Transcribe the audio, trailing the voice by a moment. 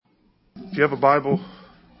If you have a Bible,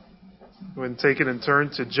 go ahead and take it and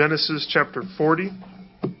turn to Genesis chapter 40.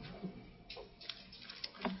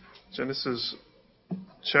 Genesis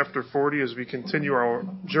chapter 40 as we continue our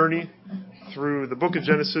journey through the book of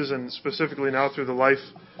Genesis and specifically now through the life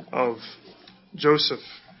of Joseph.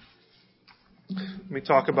 Let me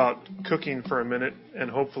talk about cooking for a minute and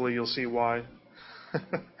hopefully you'll see why.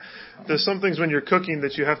 There's some things when you're cooking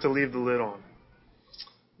that you have to leave the lid on.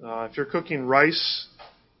 If you're cooking rice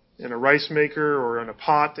in a rice maker or in a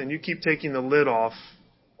pot and you keep taking the lid off,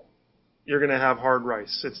 you're going to have hard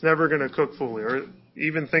rice. It's never going to cook fully. Or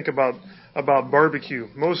even think about barbecue.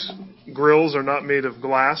 Most grills are not made of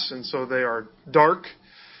glass, and so they are dark.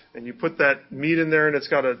 And you put that meat in there and it's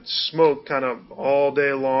got to smoke kind of all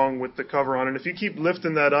day long with the cover on. And if you keep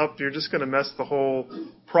lifting that up, you're just going to mess the whole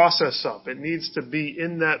process up. It needs to be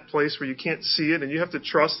in that place where you can't see it, and you have to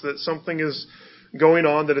trust that something is going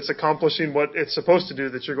on, that it's accomplishing what it's supposed to do,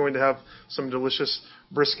 that you're going to have some delicious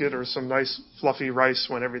brisket or some nice fluffy rice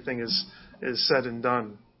when everything is said and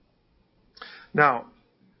done. Now,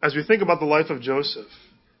 as we think about the life of Joseph,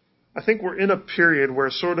 I think we're in a period where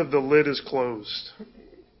sort of the lid is closed.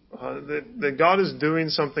 That God is doing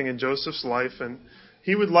something in Joseph's life, and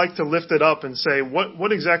he would like to lift it up and say,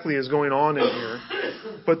 what exactly is going on in here?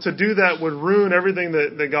 But to do that would ruin everything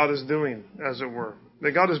that God is doing, as it were.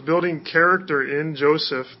 That God is building character in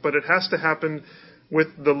Joseph, but it has to happen with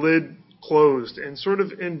the lid closed and sort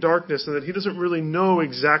of in darkness, and that he doesn't really know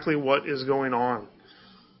exactly what is going on.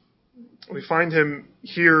 We find him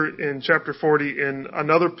here in chapter 40 in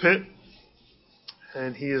another pit,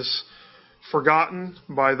 and he is forgotten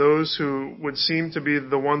by those who would seem to be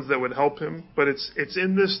the ones that would help him. But it's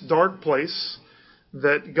in this dark place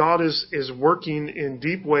that God is working in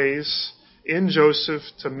deep ways in Joseph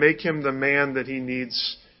to make him the man that he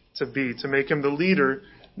needs to be, to make him the leader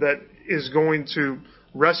that is going to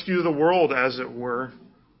rescue the world, as it were,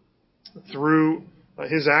 through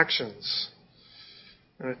his actions.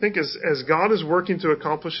 And I think as God is working to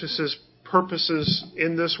accomplish his purposes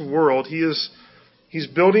in this world, he's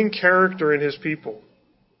building character in his people.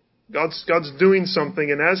 God's doing something,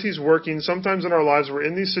 and as he's working, sometimes in our lives we're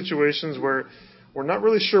in these situations where we're not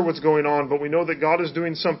really sure what's going on, but we know that God is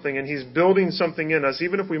doing something, and he's building something in us,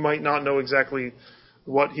 even if we might not know exactly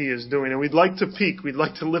what he is doing. And we'd like to peek, we'd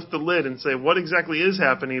like to lift the lid and say, what exactly is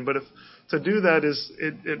happening? But if to do that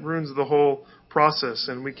it ruins the whole process,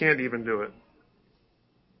 and we can't even do it.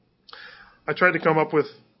 I tried to come up with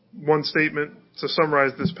one statement to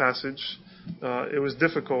summarize this passage. It was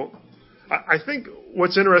difficult. I think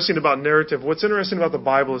what's interesting about narrative, what's interesting about the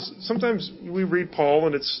Bible is sometimes we read Paul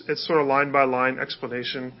and it's sort of line by line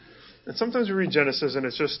explanation. And sometimes we read Genesis and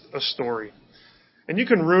it's just a story. And you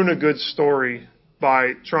can ruin a good story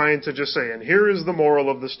by trying to just say, and here is the moral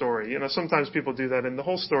of the story. You know, sometimes people do that and the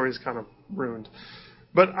whole story is kind of ruined.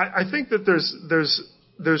 But I think that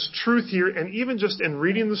there's truth here, and even just in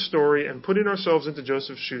reading the story and putting ourselves into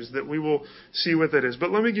Joseph's shoes, that we will see what that is.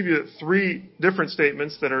 But let me give you three different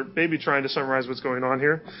statements that are maybe trying to summarize what's going on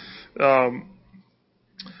here.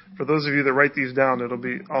 For those of you that write these down,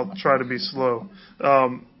 I'll try to be slow.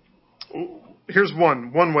 Here's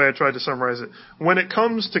one way I tried to summarize it. When it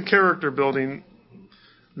comes to character building,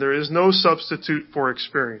 there is no substitute for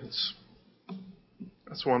experience.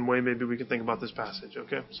 That's one way maybe we can think about this passage,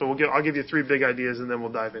 okay? So I'll give you three big ideas and then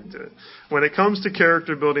we'll dive into it. When it comes to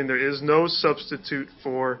character building, there is no substitute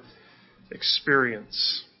for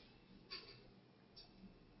experience.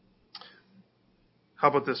 How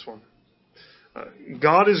about this one?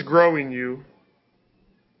 God is growing you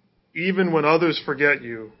even when others forget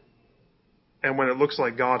you and when it looks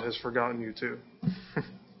like God has forgotten you too.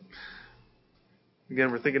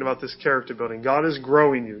 Again, we're thinking about this character building. God is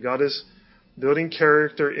growing you. God is building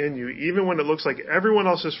character in you, even when it looks like everyone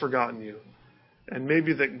else has forgotten you. And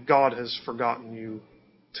maybe that God has forgotten you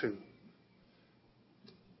too.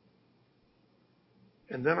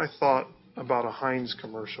 And then I thought about a Heinz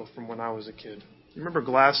commercial from when I was a kid. You remember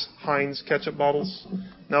glass Heinz ketchup bottles?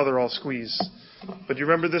 Now they're all squeezed. But you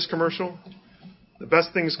remember this commercial? The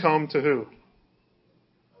best things come to who?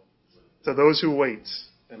 To those who wait.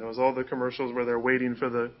 And it was all the commercials where they're waiting for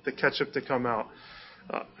the ketchup to come out.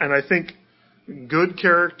 And I think good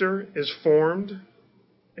character is formed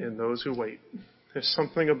in those who wait. There's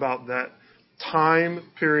something about that time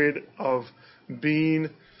period of being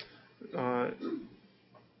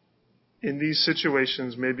in these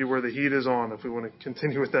situations, maybe where the heat is on, if we want to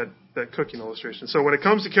continue with that cooking illustration. So when it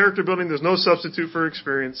comes to character building, there's no substitute for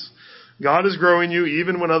experience. God is growing you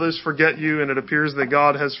even when others forget you, and it appears that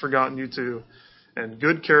God has forgotten you too. And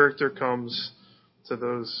good character comes to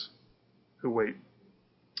those who wait.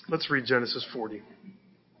 Let's read Genesis 40.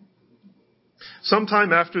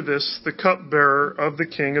 Sometime after this, the cupbearer of the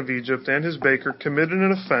king of Egypt and his baker committed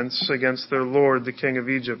an offense against their lord, the king of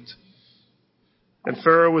Egypt. And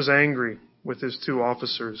Pharaoh was angry with his two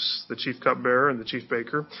officers, the chief cupbearer and the chief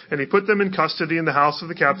baker, and he put them in custody in the house of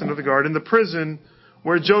the captain of the guard in the prison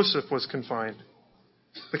where Joseph was confined.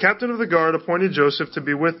 The captain of the guard appointed Joseph to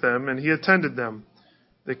be with them, and he attended them.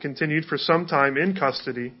 They continued for some time in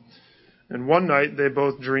custody, and one night they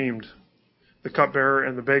both dreamed. The cupbearer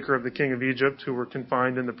and the baker of the king of Egypt, who were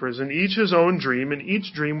confined in the prison, each his own dream, and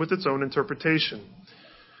each dream with its own interpretation.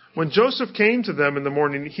 When Joseph came to them in the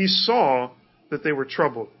morning, he saw that they were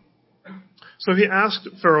troubled. So he asked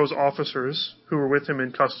Pharaoh's officers, who were with him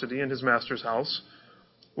in custody in his master's house,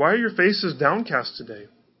 "Why are your faces downcast today?"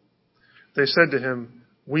 They said to him,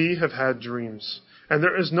 "We have had dreams, and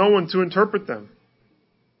there is no one to interpret them."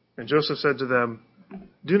 And Joseph said to them,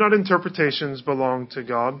 "Do not interpretations belong to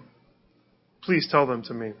God? Please tell them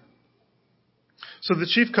to me." So the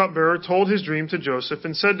chief cupbearer told his dream to Joseph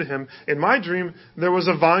and said to him, "In my dream there was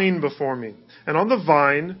a vine before me, and on the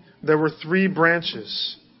vine there were 3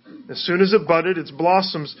 branches. As soon as it budded, its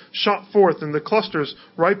blossoms shot forth, and the clusters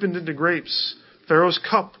ripened into grapes. Pharaoh's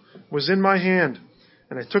cup was in my hand,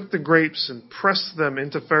 and I took the grapes and pressed them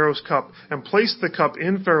into Pharaoh's cup, and placed the cup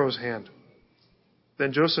in Pharaoh's hand."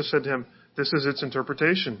 Then Joseph said to him, "This is its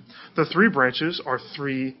interpretation. The 3 branches are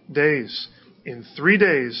 3 days. In 3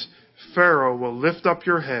 days, Pharaoh will lift up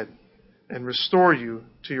your head and restore you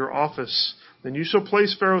to your office. Then you shall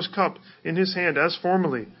place Pharaoh's cup in his hand as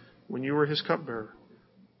formerly, when you were his cupbearer.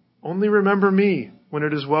 Only remember me when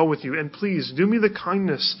it is well with you, and please do me the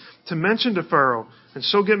kindness to mention to Pharaoh, and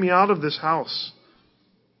so get me out of this house.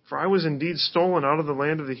 For I was indeed stolen out of the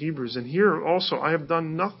land of the Hebrews, and here also I have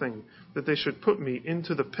done nothing that they should put me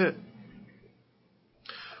into the pit."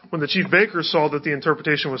 When the chief baker saw that the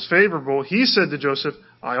interpretation was favorable, he said to Joseph,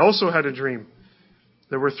 "I also had a dream.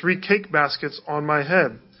 There were 3 cake baskets on my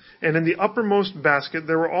head, and in the uppermost basket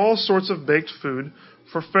there were all sorts of baked food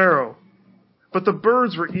for Pharaoh. But the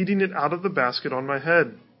birds were eating it out of the basket on my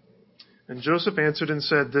head." And Joseph answered and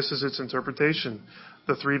said, "This is its interpretation.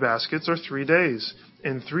 The 3 baskets are 3 days.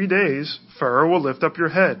 In 3 days Pharaoh will lift up your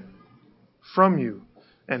head from you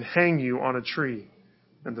and hang you on a tree,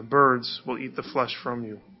 and the birds will eat the flesh from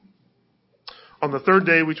you." On the 3rd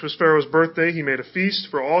day, which was Pharaoh's birthday, he made a feast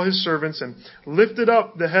for all his servants and lifted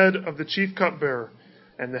up the head of the chief cupbearer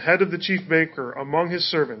and the head of the chief baker among his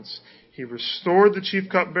servants. He restored the chief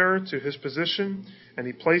cupbearer to his position, and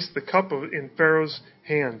he placed the cup in Pharaoh's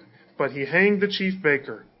hand. But he hanged the chief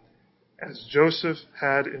baker, as Joseph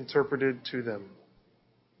had interpreted to them.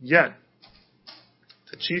 Yet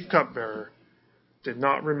the chief cupbearer did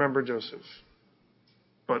not remember Joseph,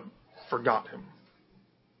 but forgot him.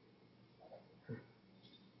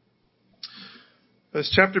 This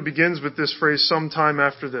chapter begins with this phrase, "sometime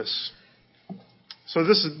after this." So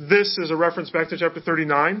this is a reference back to chapter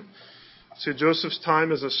 39, to Joseph's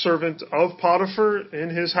time as a servant of Potiphar in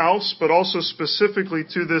his house, but also specifically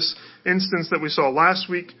to this instance that we saw last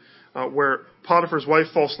week, where Potiphar's wife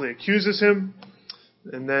falsely accuses him,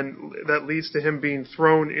 and then that leads to him being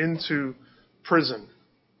thrown into prison.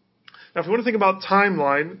 Now, if you want to think about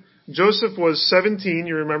timeline, Joseph was 17,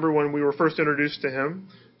 you remember when we were first introduced to him,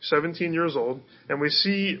 17 years old, and we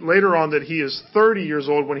see later on that he is 30 years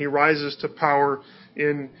old when he rises to power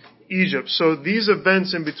in Egypt. So these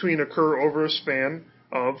events in between occur over a span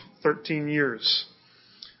of 13 years.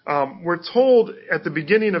 We're told at the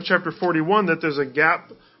beginning of chapter 41 that there's a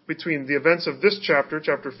gap between the events of this chapter,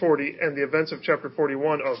 chapter 40, and the events of chapter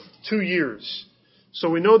 41 of 2 years. So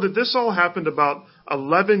we know that this all happened about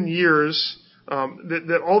 11 years,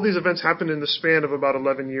 that all these events happened in the span of about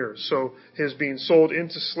 11 years. So his being sold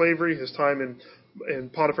into slavery, his time in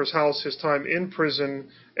Potiphar's house, his time in prison,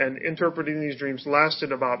 and interpreting these dreams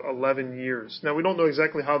lasted about 11 years. Now, we don't know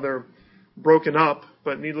exactly how they're broken up,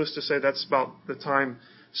 but needless to say, that's about the time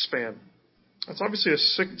span. That's obviously a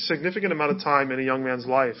significant amount of time in a young man's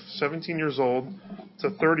life, 17 years old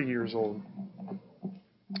to 30 years old.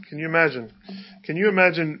 Can you imagine? Can you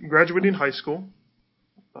imagine graduating high school,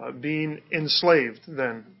 being enslaved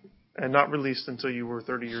then, and not released until you were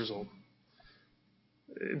 30 years old?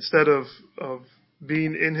 Instead of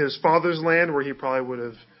being in his father's land where he probably would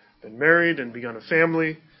have been married and begun a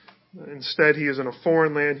family, instead he is in a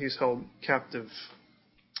foreign land, he's held captive.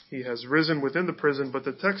 He has risen within the prison, but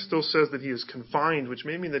the text still says that he is confined, which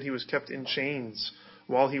may mean that he was kept in chains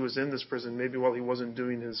while he was in this prison, maybe while he wasn't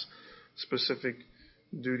doing his specific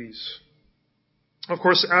duties. Of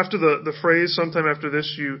course, after the phrase, sometime after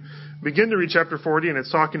this, you begin to read chapter 40, and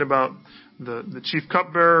it's talking about the chief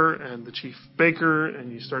cupbearer and the chief baker,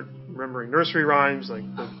 and you start remembering nursery rhymes like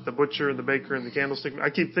the butcher and the baker and the candlestick. I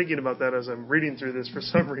keep thinking about that as I'm reading through this for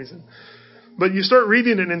some reason. But you start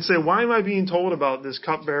reading it and say, why am I being told about this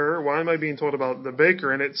cupbearer? Why am I being told about the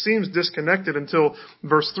baker? And it seems disconnected until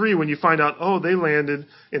verse 3 when you find out, they landed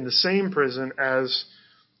in the same prison as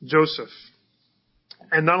Joseph.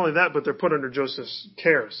 And not only that, but they're put under Joseph's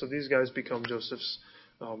care. So these guys become Joseph's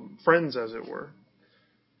friends, as it were.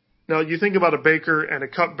 Now, you think about a baker and a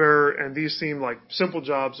cupbearer, and these seem like simple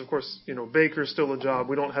jobs. Of course, baker's still a job.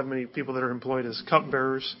 We don't have many people that are employed as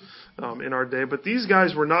cupbearers in our day. But these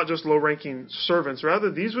guys were not just low-ranking servants.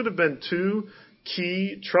 Rather, these would have been two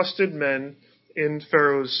key trusted men in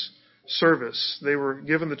Pharaoh's service. They were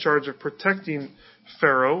given the charge of protecting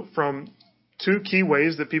Pharaoh from two key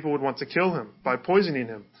ways that people would want to kill him, by poisoning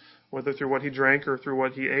him, whether through what he drank or through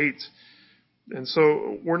what he ate. And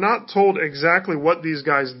so we're not told exactly what these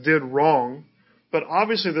guys did wrong, but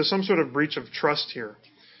obviously there's some sort of breach of trust here.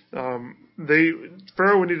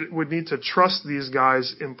 Pharaoh would need to trust these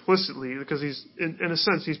guys implicitly because he's, in a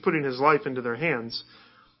sense, he's putting his life into their hands.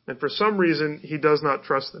 And for some reason, he does not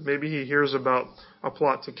trust them. Maybe he hears about a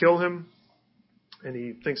plot to kill him, and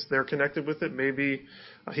he thinks they're connected with it. Maybe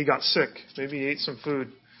he got sick. Maybe he ate some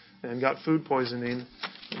food and got food poisoning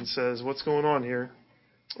and says, what's going on here?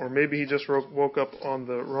 Or maybe he just woke up on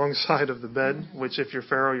the wrong side of the bed, which if you're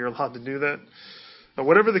Pharaoh, you're allowed to do that.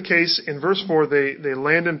 Whatever the case, in verse 4, they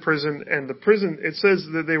land in prison, and the prison, it says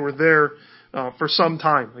that they were there for some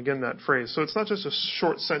time. Again, that phrase. So it's not just a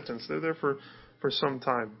short sentence. They're there for some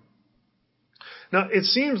time. Now, it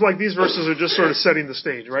seems like these verses are just sort of setting the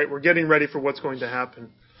stage, right? We're getting ready for what's going to happen.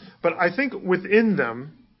 But I think within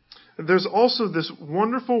them, there's also this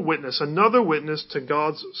wonderful witness, another witness to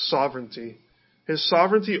God's sovereignty. His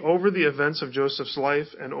sovereignty over the events of Joseph's life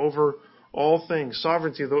and over all things.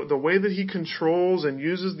 Sovereignty, the way that he controls and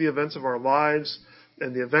uses the events of our lives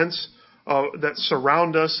and the events that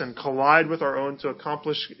surround us and collide with our own to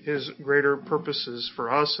accomplish his greater purposes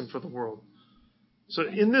for us and for the world. So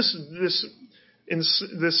in this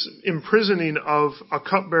imprisoning of a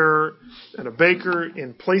cupbearer and a baker,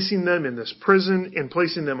 in placing them in this prison, in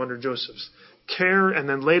placing them under Joseph's care, and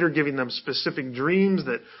then later giving them specific dreams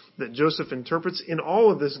that Joseph interprets, in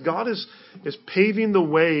all of this, God is paving the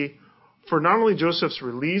way for not only Joseph's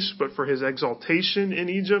release, but for his exaltation in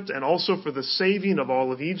Egypt, and also for the saving of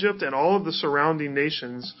all of Egypt and all of the surrounding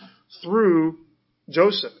nations through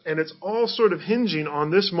Joseph. And it's all sort of hinging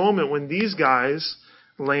on this moment when these guys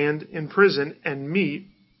land in prison and meet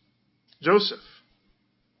Joseph.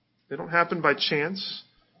 They don't happen by chance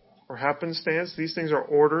or happenstance. These things are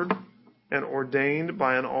ordered and ordained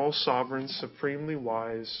by an all-sovereign, supremely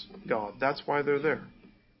wise God. That's why they're there.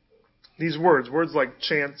 These words like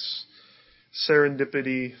chance,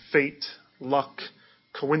 serendipity, fate, luck,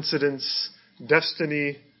 coincidence,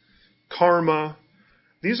 destiny, karma,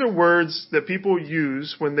 these are words that people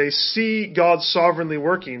use when they see God sovereignly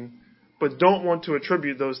working, but don't want to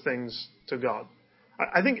attribute those things to God.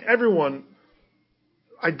 I think everyone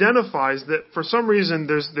identifies that for some reason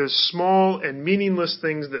there's small and meaningless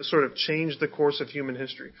things that sort of change the course of human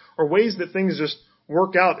history, or ways that things just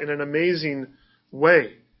work out in an amazing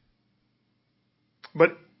way.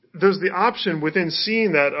 But there's the option within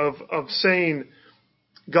seeing that of saying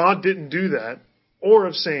God didn't do that, or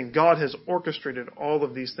of saying God has orchestrated all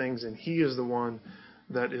of these things and he is the one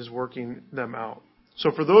that is working them out. So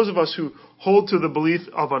for those of us who hold to the belief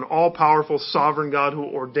of an all-powerful sovereign God who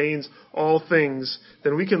ordains all things,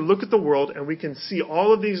 then we can look at the world and we can see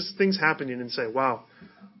all of these things happening and say, wow,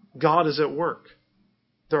 God is at work.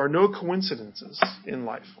 There are no coincidences in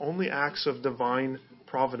life, only acts of divine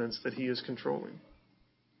providence that he is controlling.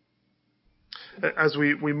 As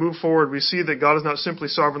we move forward, we see that God is not simply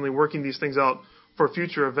sovereignly working these things out for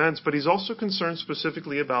future events, but he's also concerned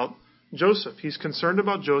specifically about Joseph. He's concerned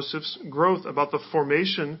about Joseph's growth, about the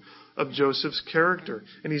formation of Joseph's character.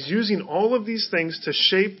 And he's using all of these things to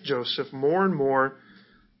shape Joseph more and more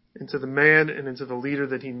into the man and into the leader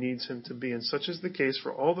that he needs him to be. And such is the case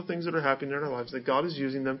for all the things that are happening in our lives, that God is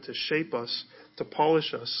using them to shape us, to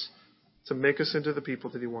polish us, to make us into the people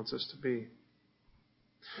that he wants us to be.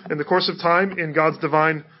 In the course of time, in God's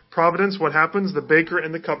divine providence, what happens? The baker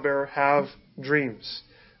and the cupbearer have dreams.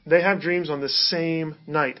 They have dreams on the same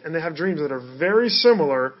night. And they have dreams that are very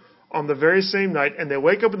similar on the very same night. And they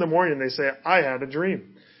wake up in the morning and they say, I had a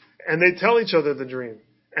dream. And they tell each other the dream.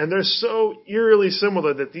 And they're so eerily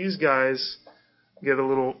similar that these guys get a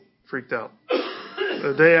little freaked out.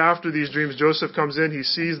 The day after these dreams, Joseph comes in. He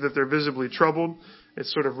sees that they're visibly troubled.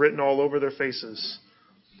 It's sort of written all over their faces.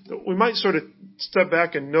 We might sort of step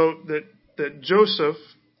back and note that Joseph,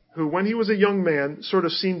 who when he was a young man sort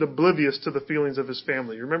of seemed oblivious to the feelings of his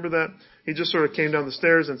family. You remember that? He just sort of came down the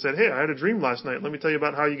stairs and said, hey, I had a dream last night. Let me tell you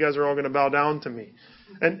about how you guys are all going to bow down to me.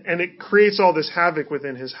 And it creates all this havoc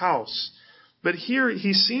within his house. But here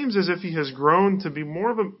he seems as if he has grown to be more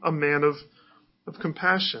of a man of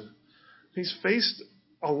compassion. He's faced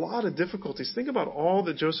a lot of difficulties. Think about all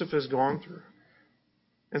that Joseph has gone through.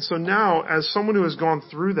 And so now, as someone who has gone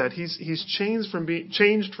through that, he's changed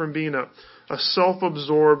from being a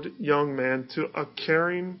self-absorbed young man to a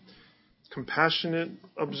caring, compassionate,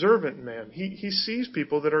 observant man. He sees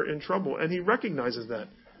people that are in trouble, and he recognizes that.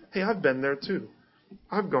 Hey, I've been there too.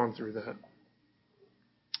 I've gone through that.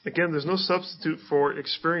 Again, there's no substitute for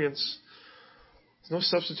experience. There's no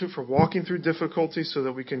substitute for walking through difficulty so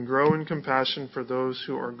that we can grow in compassion for those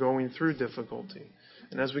who are going through difficulty.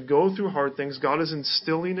 And as we go through hard things, God is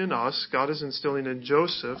instilling in us, God is instilling in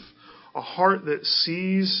Joseph, a heart that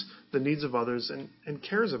sees the needs of others and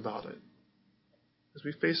cares about it. As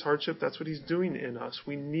we face hardship, that's what He's doing in us.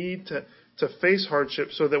 We need to face hardship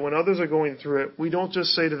so that when others are going through it, we don't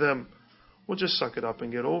just say to them, we'll just suck it up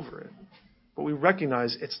and get over it. But we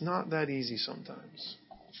recognize it's not that easy sometimes.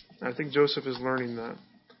 And I think Joseph is learning that.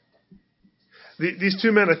 These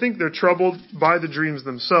two men, I think they're troubled by the dreams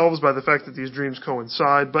themselves, by the fact that these dreams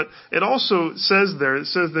coincide. But it also says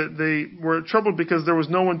that they were troubled because there was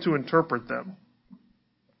no one to interpret them.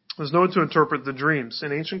 There's no one to interpret the dreams.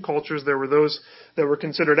 In ancient cultures, there were those that were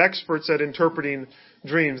considered experts at interpreting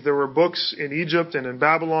dreams. There were books in Egypt and in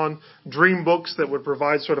Babylon, dream books that would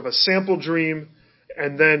provide sort of a sample dream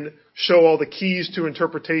and then show all the keys to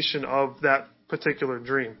interpretation of that particular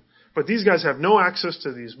dream. But these guys have no access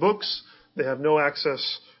to these books. They have no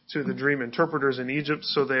access to the dream interpreters in Egypt,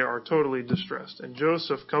 so they are totally distressed. And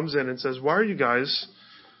Joseph comes in and says, why are you guys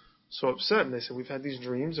so upset? And they say, we've had these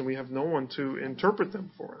dreams and we have no one to interpret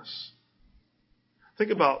them for us.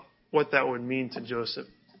 Think about what that would mean to Joseph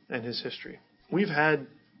and his history. We've had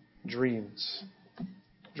dreams.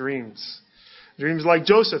 Dreams. Dreams like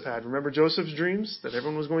Joseph had. Remember Joseph's dreams? That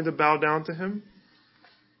everyone was going to bow down to him?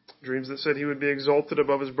 Dreams that said he would be exalted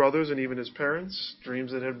above his brothers and even his parents.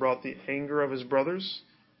 Dreams that had brought the anger of his brothers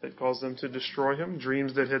that caused them to destroy him.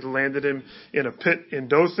 Dreams that had landed him in a pit in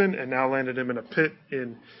Dothan and now landed him in a pit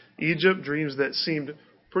in Egypt. Dreams that seemed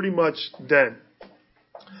pretty much dead.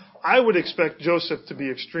 I would expect Joseph to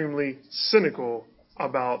be extremely cynical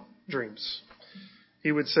about dreams.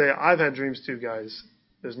 He would say, I've had dreams too, guys.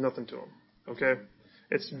 There's nothing to them. Okay?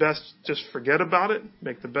 It's best just forget about it.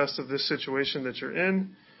 Make the best of this situation that you're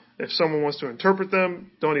in. If someone wants to interpret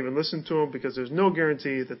them, don't even listen to them because there's no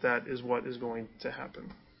guarantee that that is what is going to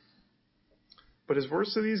happen. But his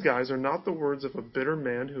words to these guys are not the words of a bitter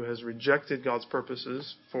man who has rejected God's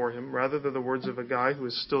purposes for him. Rather, they're the words of a guy who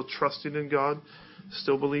is still trusting in God,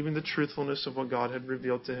 still believing the truthfulness of what God had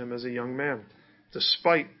revealed to him as a young man,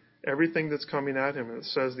 despite everything that's coming at him. And it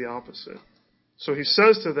says the opposite. So he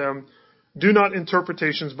says to them, do not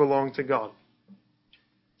interpretations belong to God?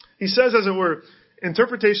 He says, as it were,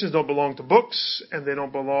 interpretations don't belong to books, and they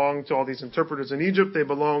don't belong to all these interpreters in Egypt. They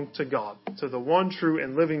belong to God, to the one true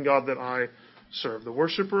and living God that I serve. The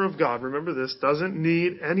worshiper of God, remember this, doesn't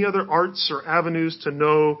need any other arts or avenues to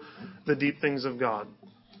know the deep things of God.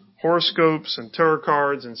 Horoscopes and tarot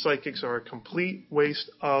cards and psychics are a complete waste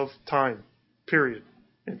of time, period.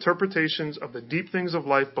 Interpretations of the deep things of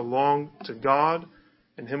life belong to God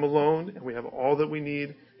and Him alone, and we have all that we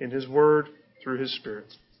need in His Word through His Spirit.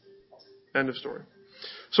 End of story.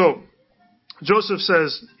 So, Joseph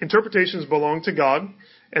says, interpretations belong to God,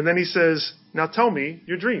 and then he says, now tell me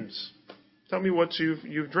your dreams. Tell me what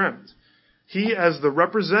you've dreamt. He, as the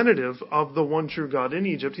representative of the one true God in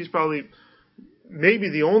Egypt, he's probably maybe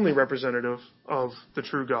the only representative of the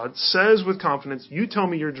true God, says with confidence, you tell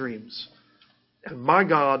me your dreams, and my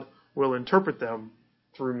God will interpret them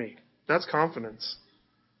through me. That's confidence.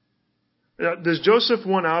 Does Joseph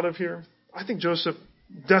want out of here? I think Joseph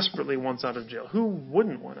desperately wants out of jail. Who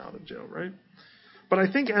wouldn't want out of jail, right? But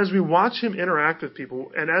I think as we watch him interact with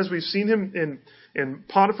people, and as we've seen him in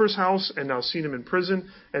Potiphar's house, and now seen him in prison,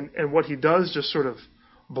 and what he does just sort of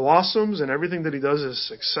blossoms, and everything that he does is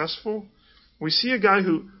successful, we see a guy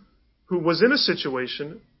who was in a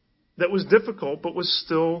situation that was difficult, but was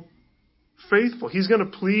still faithful. He's going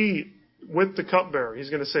to plead with the cupbearer. He's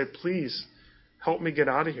going to say, please, help me get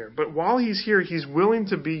out of here. But while he's here, he's willing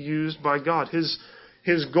to be used by God.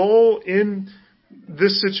 His goal in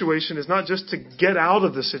this situation is not just to get out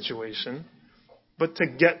of the situation, but to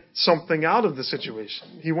get something out of the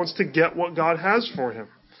situation. He wants to get what God has for him.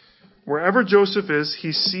 Wherever Joseph is,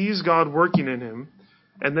 he sees God working in him,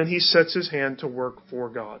 and then he sets his hand to work for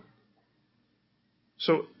God.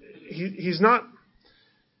 So he's not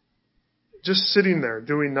just sitting there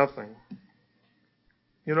doing nothing.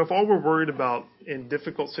 You know, if all we're worried about in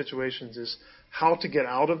difficult situations is how to get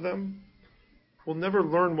out of them, we'll never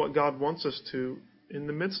learn what God wants us to in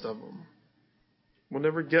the midst of them. We'll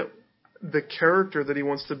never get the character that he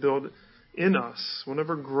wants to build in us. We'll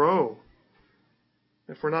never grow.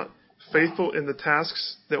 If we're not faithful in the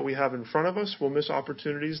tasks that we have in front of us, we'll miss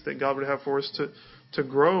opportunities that God would have for us to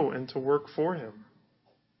grow and to work for him.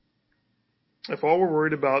 If all we're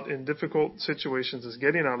worried about in difficult situations is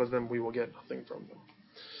getting out of them, we will get nothing from them.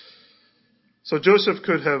 So Joseph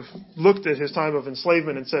could have looked at his time of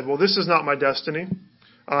enslavement and said, well, this is not my destiny.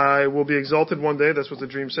 I will be exalted one day. That's what the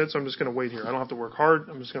dream said, so I'm just going to wait here. I don't have to work hard.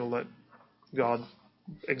 I'm just going to let God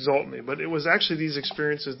exalt me. But it was actually these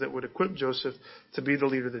experiences that would equip Joseph to be the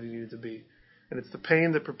leader that he needed to be. And it's the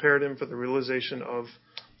pain that prepared him for the realization of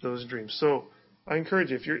those dreams. So I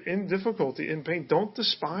encourage you, if you're in difficulty, in pain, don't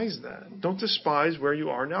despise that. Don't despise where you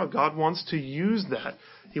are now. God wants to use that.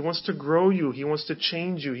 He wants to grow you. He wants to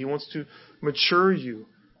change you. He wants to mature you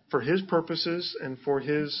for his purposes and for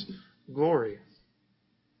his glory.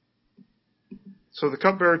 So the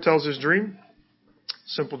cupbearer tells his dream,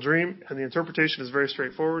 simple dream, and the interpretation is very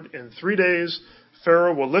straightforward. In 3 days,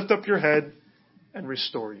 Pharaoh will lift up your head and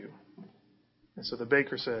restore you. And so the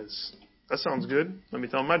baker says, that sounds good. Let me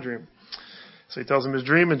tell him my dream. So he tells him his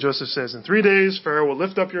dream, and Joseph says, in 3 days, Pharaoh will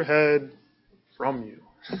lift up your head from you.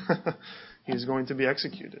 He is going to be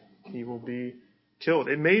executed. He will be killed.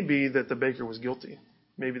 It may be that the baker was guilty.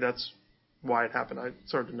 Maybe that's why it happened.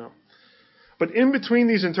 It's hard to know. But in between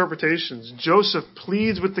these interpretations, Joseph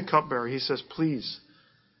pleads with the cupbearer. He says, please,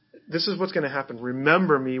 this is what's going to happen.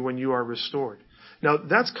 Remember me when you are restored. Now,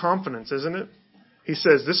 that's confidence, isn't it? He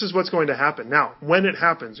says, this is what's going to happen. Now, when it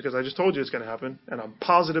happens, because I just told you it's going to happen, and I'm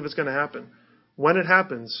positive it's going to happen. When it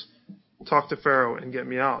happens, talk to Pharaoh and get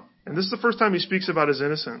me out. And this is the first time he speaks about his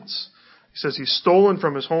innocence. He says he's stolen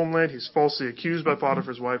from his homeland. He's falsely accused by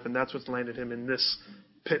Potiphar's wife, and that's what's landed him in this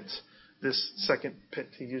pit, this second pit.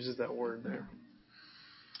 He uses that word there.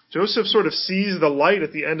 Joseph sort of sees the light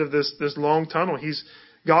at the end of this long tunnel.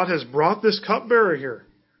 God has brought this cupbearer here.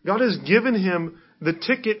 God has given him the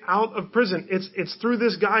ticket out of prison. It's through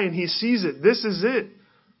this guy, and he sees it. This is it.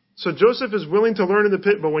 So Joseph is willing to learn in the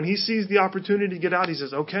pit, but when he sees the opportunity to get out, he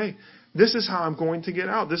says, okay, this is how I'm going to get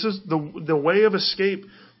out. This is the way of escape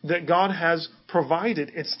that God has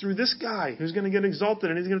provided. It's through this guy who's going to get exalted,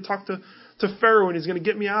 and he's going to talk to Pharaoh, and he's going to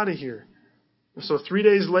get me out of here. So 3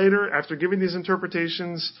 days later, after giving these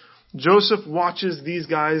interpretations, Joseph watches these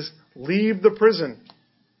guys leave the prison,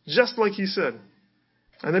 just like he said.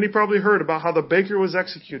 And then he probably heard about how the baker was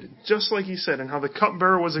executed, just like he said, and how the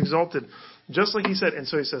cupbearer was exalted, just like he said. And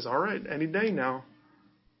so he says, all right, any day now.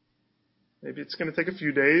 Maybe it's going to take a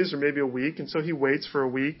few days or maybe a week. And so he waits for a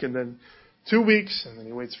week, and then 2 weeks, and then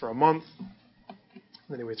he waits for a month, and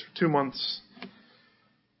then he waits for 2 months,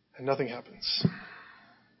 and nothing happens.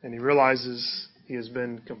 And he realizes he has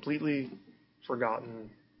been completely forgotten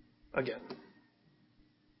again.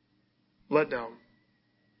 Let down.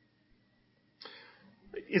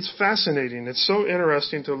 It's fascinating. It's so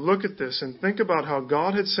interesting to look at this and think about how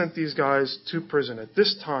God had sent these guys to prison at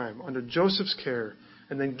this time under Joseph's care,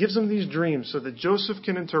 and then gives them these dreams so that Joseph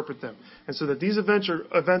can interpret them, and so that these events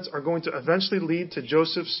are going to eventually lead to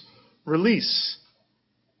Joseph's release.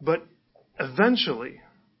 But eventually,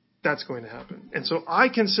 that's going to happen. And so I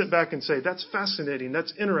can sit back and say, that's fascinating,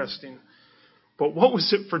 that's interesting. But what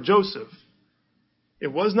was it for Joseph?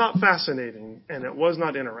 It was not fascinating, and it was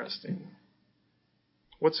not interesting.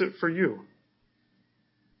 What's it for you?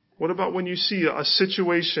 What about when you see a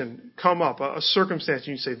situation come up, a circumstance,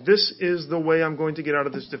 and you say, this is the way I'm going to get out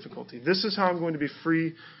of this difficulty. This is how I'm going to be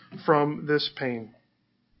free from this pain.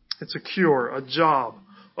 It's a cure, a job,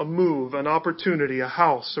 a move, an opportunity, a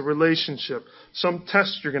house, a relationship, some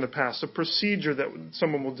test you're going to pass, a procedure that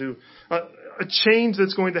someone will do, a change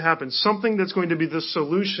that's going to happen, something that's going to be the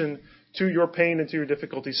solution to your pain and to your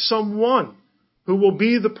difficulty, someone who will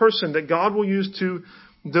be the person that God will use to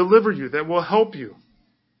deliver you, that will help you.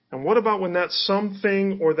 And what about when that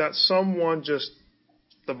something or that someone just,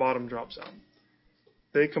 the bottom drops out?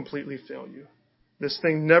 They completely fail you. This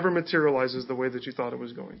thing never materializes the way that you thought it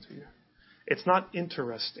was going to. It's not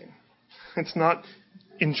interesting. It's not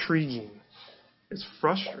intriguing. It's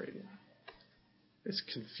frustrating. It's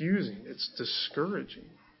confusing. It's discouraging.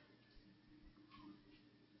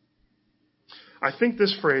 I think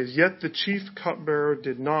this phrase, yet the chief cupbearer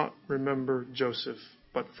did not remember Joseph,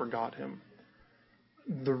 but forgot him.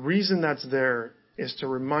 The reason that's there is to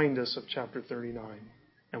remind us of chapter 39.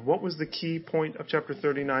 And what was the key point of chapter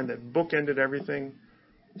 39 that bookended everything?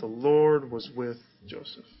 The Lord was with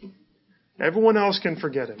Joseph. Everyone else can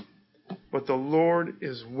forget him, but the Lord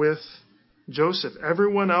is with Joseph.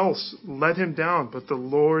 Everyone else let him down, but the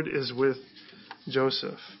Lord is with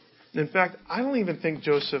Joseph. In fact, I don't even think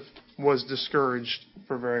Joseph was discouraged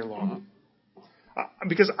for very long.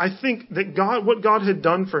 Because I think that what God had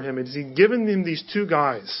done for him is He'd given him these two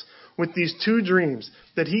guys with these two dreams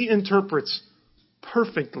that he interprets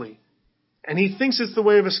perfectly. And he thinks it's the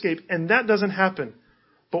way of escape, and that doesn't happen.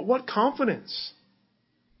 But what confidence?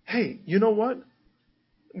 Hey, you know what?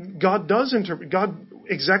 God does interpret. God,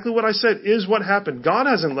 exactly what I said is what happened. God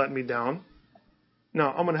hasn't let me down.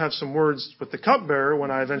 Now, I'm going to have some words with the cupbearer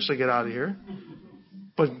when I eventually get out of here.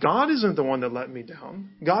 But God isn't the one that let me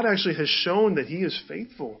down. God actually has shown that He is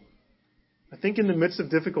faithful. I think in the midst of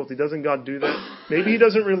difficulty, doesn't God do that? Maybe He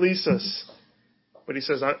doesn't release us. But He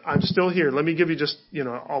says, I'm still here. Let me give you just,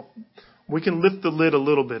 we can lift the lid a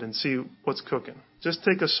little bit and see what's cooking. Just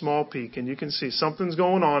take a small peek and you can see something's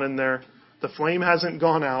going on in there. The flame hasn't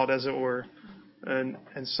gone out, as it were. And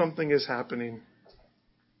something is happening.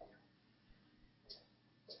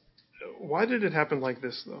 Why did it happen like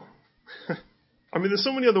this, though? I mean, there's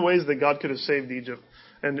so many other ways that God could have saved Egypt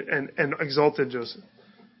and exalted Joseph.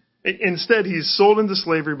 Instead, he's sold into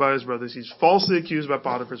slavery by his brothers. He's falsely accused by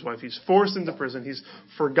Potiphar's wife. He's forced into prison. He's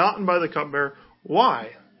forgotten by the cupbearer. Why?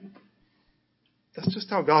 That's just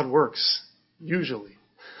how God works, usually.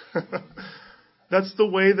 That's the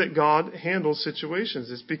way that God handles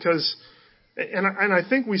situations. It's because, and I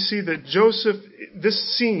think we see that Joseph,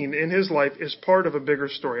 this scene in his life is part of a bigger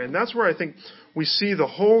story. And that's where I think we see the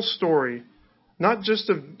whole story, not just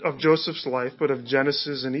of Joseph's life, but of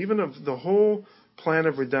Genesis and even of the whole plan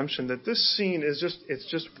of redemption, that this scene is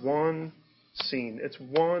just one scene. It's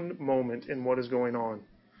one moment in what is going on.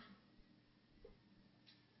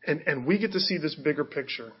 And we get to see this bigger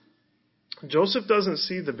picture. Joseph doesn't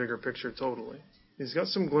see the bigger picture totally. He's got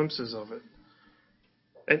some glimpses of it.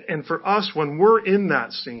 And for us, when we're in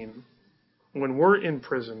that scene, when we're in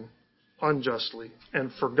prison unjustly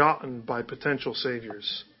and forgotten by potential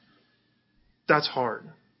saviors, that's hard.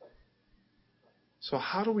 So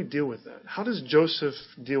how do we deal with that? How does Joseph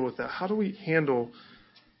deal with that? How do we handle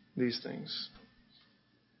these things?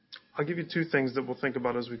 I'll give you two things that we'll think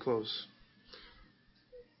about as we close.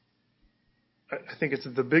 I think it's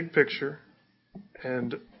the big picture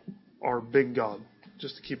and our big God,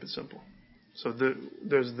 just to keep it simple. So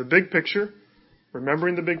there's the big picture,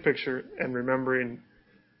 remembering the big picture, and remembering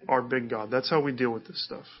our big God. That's how we deal with this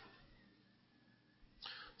stuff.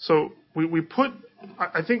 So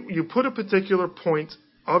I think you put a particular point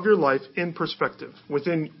of your life in perspective,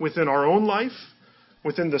 within our own life,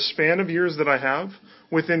 within the span of years that I have,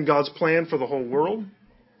 within God's plan for the whole world,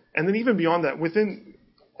 and then even beyond that, within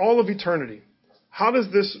all of eternity. How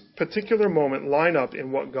does this particular moment line up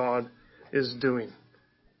in what God is doing?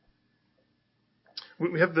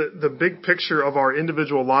 We have the big picture of our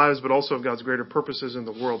individual lives, but also of God's greater purposes in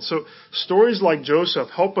the world. So stories like Joseph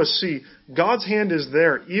help us see God's hand is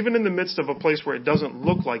there, even in the midst of a place where it doesn't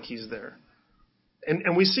look like He's there.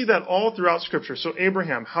 And we see that all throughout Scripture. So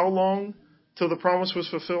Abraham, how long till the promise was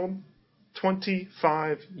fulfilled?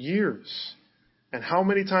 25 years. And how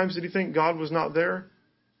many times did he think God was not there?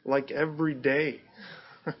 Like every day.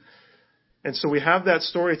 And so we have that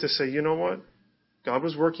story to say, you know what? God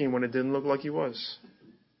was working when it didn't look like He was.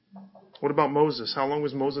 What about Moses? How long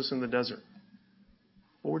was Moses in the desert?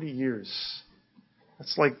 40 years.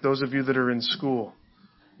 That's like those of you that are in school.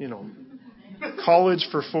 College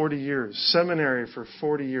for 40 years. Seminary for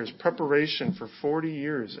 40 years. Preparation for 40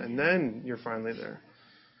 years. And then you're finally there.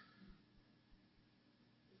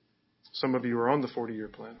 Some of you are on the 40-year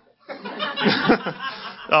plan.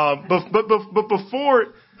 But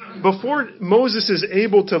before Moses is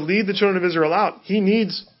able to lead the children of Israel out, he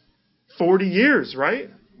needs 40 years, right?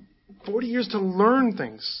 40 years to learn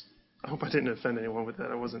things. I hope I didn't offend anyone with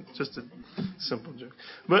that. I wasn't, just a simple joke.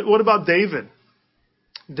 But what about David?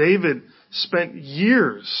 David spent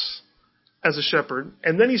years as a shepherd,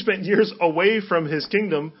 and then he spent years away from his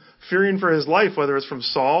kingdom, fearing for his life, whether it's from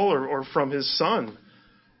Saul or from his son.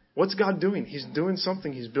 What's God doing? He's doing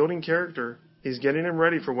something. He's building character. He's getting him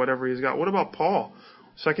ready for whatever he's got. What about Paul?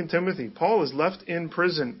 2 Timothy. Paul is left in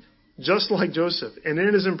prison just like Joseph. And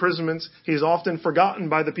in his imprisonments, he's often forgotten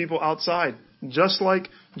by the people outside. Just like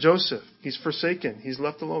Joseph. He's forsaken. He's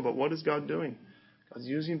left alone. But what is God doing? God's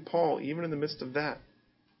using Paul even in the midst of that.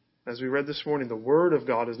 As we read this morning, the word of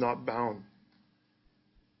God is not bound.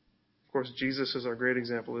 Of course, Jesus is our great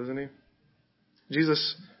example, isn't he?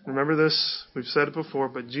 Jesus, remember this, we've said it before,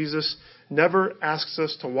 but Jesus never asks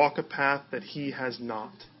us to walk a path that he has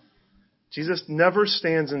not. Jesus never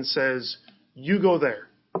stands and says, you go there.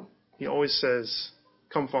 He always says,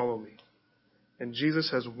 come follow me. And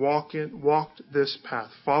Jesus has walked this path.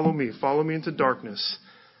 Follow me into darkness.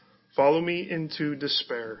 Follow me into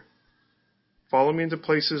despair. Follow me into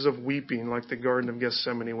places of weeping like the Garden of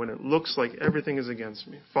Gethsemane when it looks like everything is against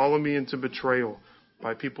me. Follow me into betrayal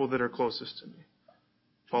by people that are closest to me.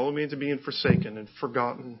 Follow me into being forsaken and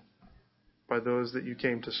forgotten by those that you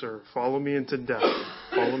came to serve. Follow me into death.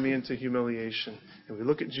 Follow me into humiliation. And we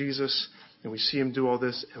look at Jesus and we see him do all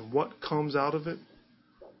this. And what comes out of it?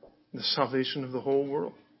 The salvation of the whole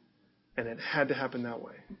world. And it had to happen that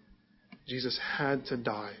way. Jesus had to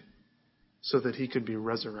die so that he could be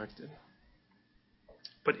resurrected.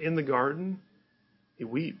 But in the garden, he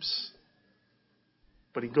weeps.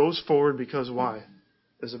 But he goes forward because why?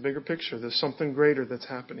 There's a bigger picture. There's something greater that's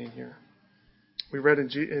happening here. We read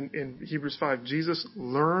in Hebrews 5, Jesus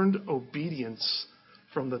learned obedience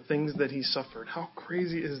from the things that he suffered. How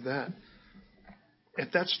crazy is that?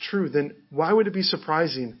 If that's true, then why would it be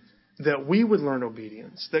surprising that we would learn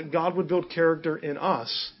obedience, that God would build character in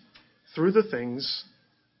us through the things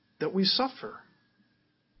that we suffer?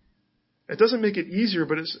 It doesn't make it easier,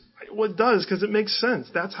 but it does because it makes sense.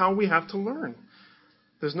 That's how we have to learn.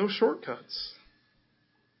 There's no shortcuts.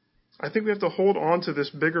 I think we have to hold on to this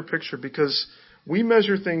bigger picture because we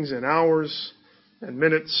measure things in hours and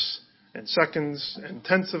minutes and seconds and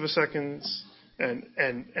tenths of a second. And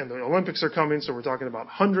the Olympics are coming, so we're talking about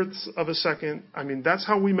hundredths of a second. I mean, that's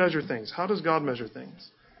how we measure things. How does God measure things?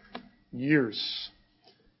 Years,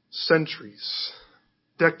 centuries,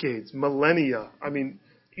 decades, millennia. I mean,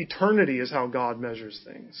 eternity is how God measures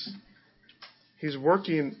things. He's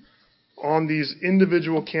working on these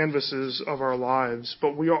individual canvases of our lives,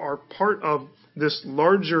 but we are part of this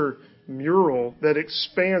larger mural that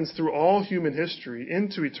expands through all human history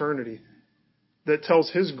into eternity, that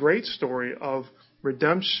tells his great story of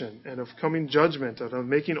redemption and of coming judgment and of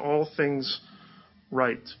making all things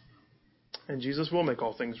right. And Jesus will make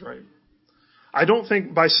all things right. I don't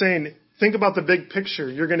think by saying, think about the big picture,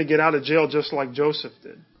 you're going to get out of jail just like Joseph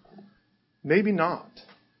did. Maybe not.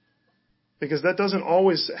 Because that doesn't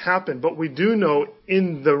always happen. But we do know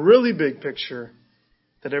in the really big picture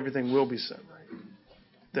that everything will be set right.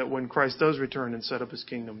 That when Christ does return and set up his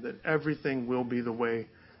kingdom, that everything will be the way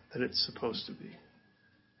that it's supposed to be.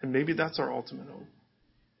 And maybe that's our ultimate hope.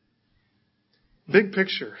 Big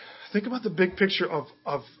picture. Think about the big picture of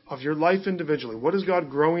your life individually. What is God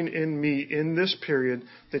growing in me in this period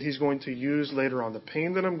that he's going to use later on? The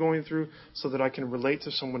pain that I'm going through so that I can relate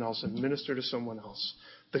to someone else and minister to someone else.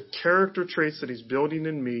 The character traits that he's building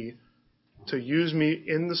in me to use me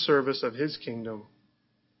in the service of his kingdom.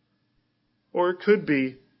 Or it could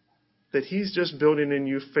be that he's just building in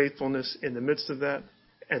you faithfulness in the midst of that,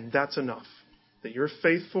 and that's enough. That you're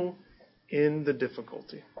faithful in the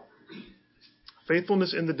difficulty.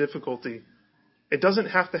 Faithfulness in the difficulty, it doesn't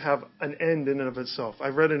have to have an end in and of itself. I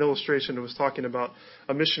read an illustration that was talking about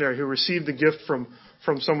a missionary who received a gift from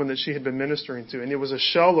someone that she had been ministering to, and it was a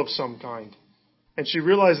shell of some kind. And she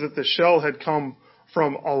realized that the shell had come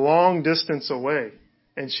from a long distance away.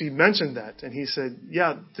 And she mentioned that. And he said,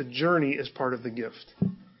 yeah, the journey is part of the gift.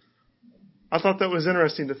 I thought that was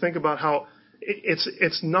interesting to think about how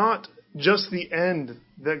it's not just the end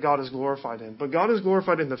that God is glorified in, but God is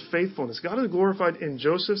glorified in the faithfulness. God is glorified in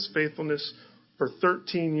Joseph's faithfulness for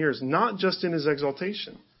 13 years, not just in his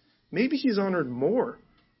exaltation. Maybe he's honored more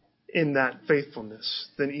in that faithfulness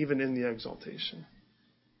than even in the exaltation.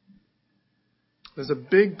 There's a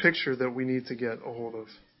big picture that we need to get a hold of.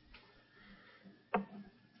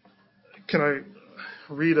 Can I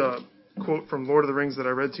read a quote from Lord of the Rings that I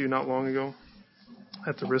read to you not long ago?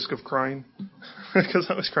 At the risk of crying. Because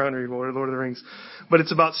I was crying to read Lord of the Rings. But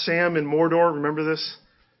it's about Sam in Mordor. Remember this?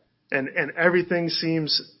 And everything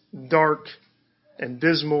seems dark and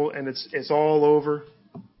dismal and it's all over.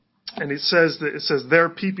 And it says there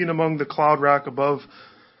peeping among the cloud rack above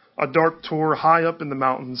a dark tor high up in the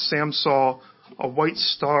mountains, Sam saw a white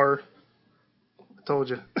star, I told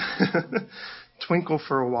you, twinkle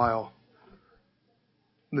for a while.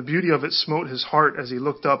 The beauty of it smote his heart as he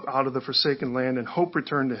looked up out of the forsaken land, and hope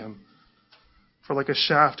returned to him. For like a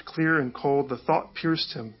shaft, clear and cold, the thought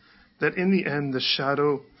pierced him that in the end the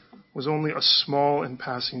shadow was only a small and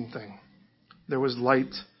passing thing. There was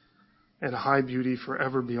light and high beauty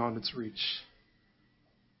forever beyond its reach.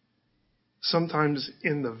 Sometimes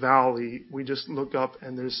in the valley, we just look up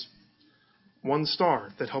and there's one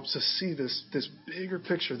star that helps us see this bigger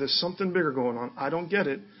picture. There's something bigger going on. I don't get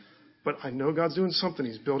it, But I know God's doing something.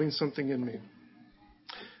 He's building something in me.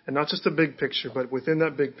 And not just a big picture, but within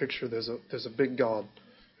that big picture, there's a big God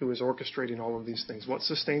who is orchestrating all of these things. What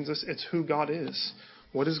sustains us? It's who God is.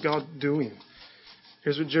 What is God doing?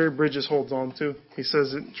 Here's what Jerry Bridges holds on to. He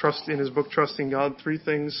says in his book, Trusting God, 3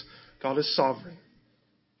 things. God is sovereign.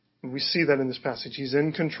 And we see that in this passage. He's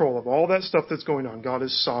in control of all that stuff that's going on. God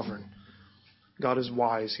is sovereign. God is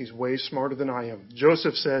wise. He's way smarter than I am.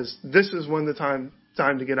 Joseph says, this is when the time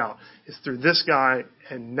to get out. It's through this guy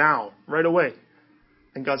and now, right away.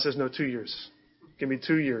 And God says, no, 2 years. Give me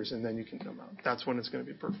 2 years and then you can come out. That's when it's going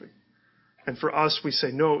to be perfect. And for us, we say,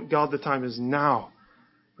 no, God, the time is now.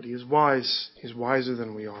 But He is wise. He's wiser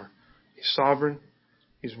than we are. He's sovereign.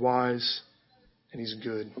 He's wise. And He's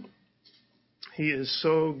good. He is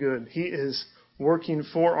so good. He is working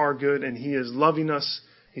for our good and He is loving us.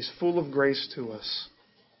 He's full of grace to us.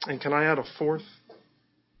 And can I add a fourth?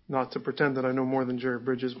 Not to pretend that I know more than Jerry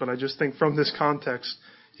Bridges, but I just think from this context,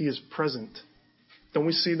 He is present. Don't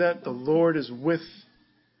we see that? The Lord is with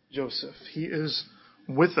Joseph. He is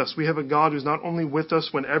with us. We have a God who's not only with us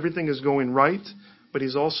when everything is going right, but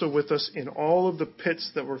He's also with us in all of the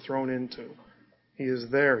pits that we're thrown into. He is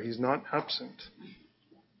there. He's not absent.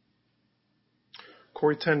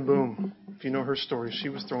 Corrie ten Boom, if you know her story, she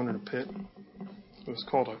was thrown in a pit. It was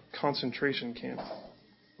called a concentration camp.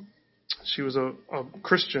 She was a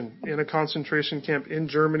Christian in a concentration camp in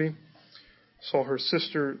Germany. Saw her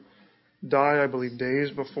sister die, I believe,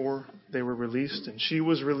 days before they were released. And she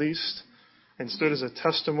was released and stood as a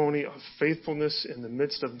testimony of faithfulness in the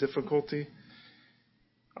midst of difficulty.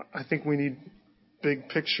 I think we need big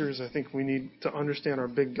pictures. I think we need to understand our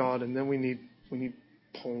big God. And then we need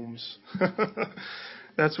poems.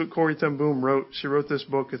 That's what Corrie ten Boom wrote. She wrote this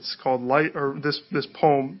book. It's called this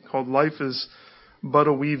poem called Life is But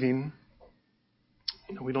a Weaving.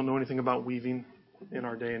 We don't know anything about weaving in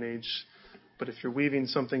our day and age. But if you're weaving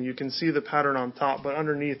something, you can see the pattern on top, but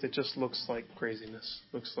underneath it just looks like craziness.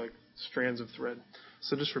 Looks like strands of thread.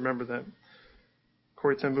 So just remember that.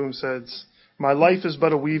 Corrie ten Boom says, my life is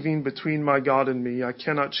but a weaving between my God and me. I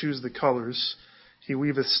cannot choose the colors. He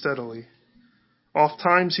weaveth steadily. Oft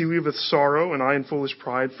times he weaveth sorrow, and I in foolish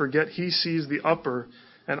pride forget He sees the upper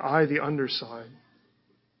and I the underside.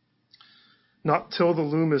 Not till the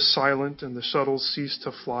loom is silent and the shuttles cease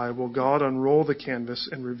to fly will God unroll the canvas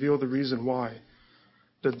and reveal the reason why.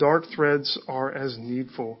 The dark threads are as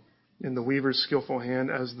needful in the weaver's skillful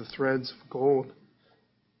hand as the threads of gold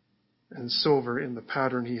and silver in the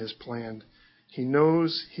pattern He has planned. He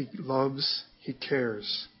knows, He loves, He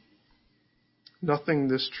cares. Nothing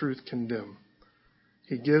this truth can dim.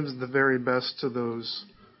 He gives the very best to those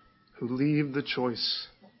who leave the choice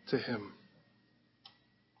to Him.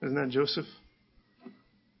 Isn't that Joseph?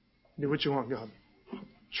 Do what you want, God.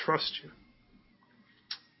 Trust you.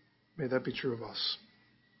 May that be true of us.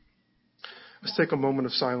 Let's take a moment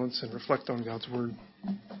of silence and reflect on God's word,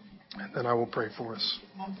 and then I will pray for us.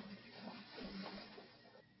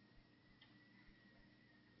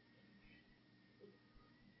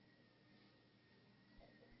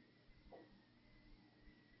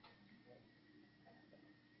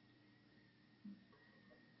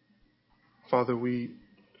 Father, we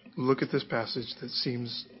look at this passage that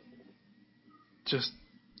seems just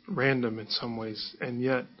random in some ways, and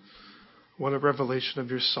yet what a revelation of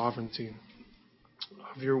your sovereignty,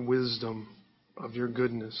 of your wisdom, of your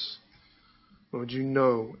goodness. Lord, you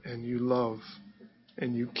know and you love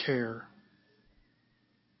and you care.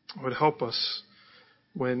 Lord, help us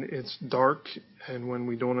when it's dark and when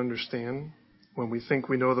we don't understand, when we think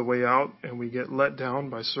we know the way out and we get let down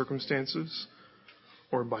by circumstances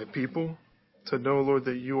or by people, to know, Lord,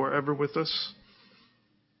 that you are ever with us.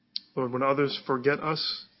 Lord, when others forget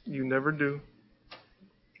us, you never do.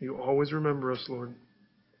 You always remember us, Lord. And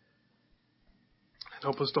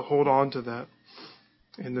help us to hold on to that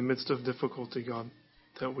in the midst of difficulty, God.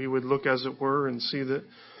 That we would look, as it were, and see that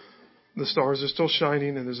the stars are still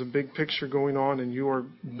shining and there's a big picture going on and you are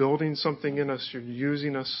building something in us. You're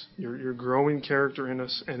using us. You're growing character in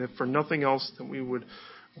us. And if for nothing else, then we would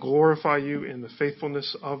glorify you in the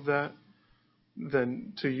faithfulness of that.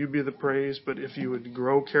 Then to you be the praise. But if you would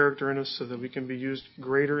grow character in us so that we can be used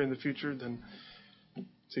greater in the future, then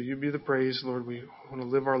to you be the praise, Lord. We want to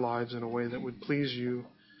live our lives in a way that would please you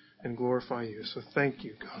and glorify you. So thank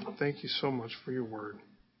you, God. Thank you so much for your word.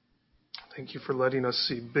 Thank you for letting us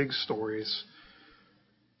see big stories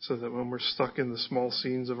so that when we're stuck in the small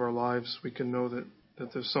scenes of our lives, we can know that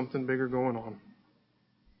there's something bigger going on.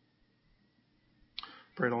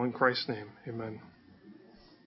 Pray it all in Christ's name. Amen.